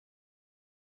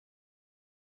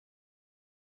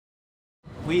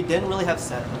We didn't really have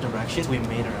set directions. We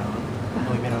made our own, and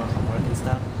we made our own homework and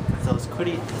stuff. So it's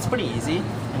pretty easy,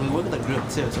 and we work with a group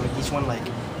too. So each one like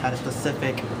had a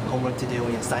specific homework to do.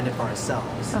 We assigned it for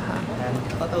ourselves, and I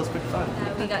thought that was pretty fun.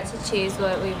 We got to choose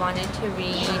what we wanted to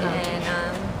read,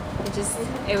 and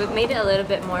it made it a little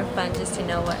bit more fun just to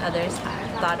know what others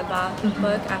had thought about the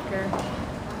book after.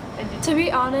 To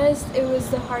be honest, it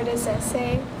was the hardest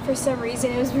essay. For some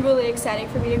reason, it was really exciting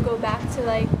for me to go back to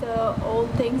like the old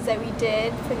things that we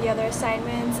did for the other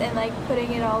assignments and like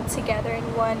putting it all together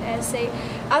in one essay.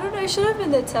 I don't know, it should have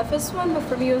been the toughest one, but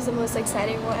for me it was the most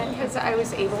exciting one. Because I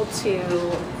was able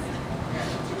to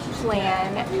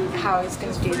plan how I was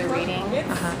going to do the reading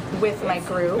with my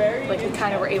group. Like we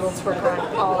kind of were able to work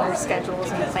around all our schedules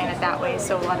and plan it that way.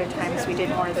 So a lot of times we did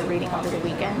more of the reading over the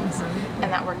weekends,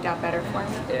 and that worked out better for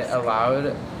me. It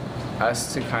allowed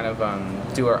us to kind of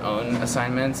do our own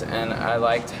assignments, and I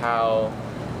liked how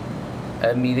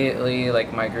immediately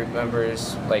like my group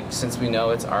members, like since we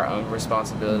know it's our own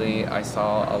responsibility, I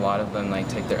saw a lot of them like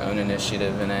take their own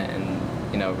initiative in it,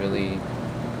 and you know really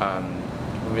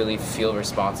feel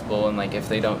responsible, and like if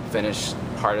they don't finish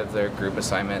part of their group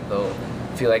assignment, they'll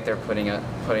feel like they're putting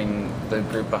the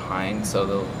group behind, so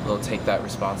they'll take that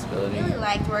responsibility. I really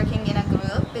liked working in a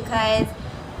group because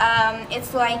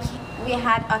it's like we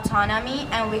had autonomy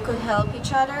and we could help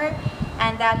each other,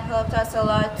 and that helped us a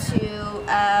lot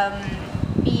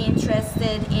to be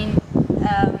interested in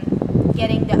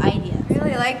getting the ideas. I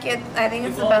really like it. I think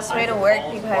it's the best way to work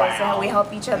because we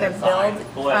help each other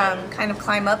build, kind of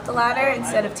climb up the ladder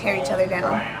instead of tear each other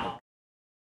down.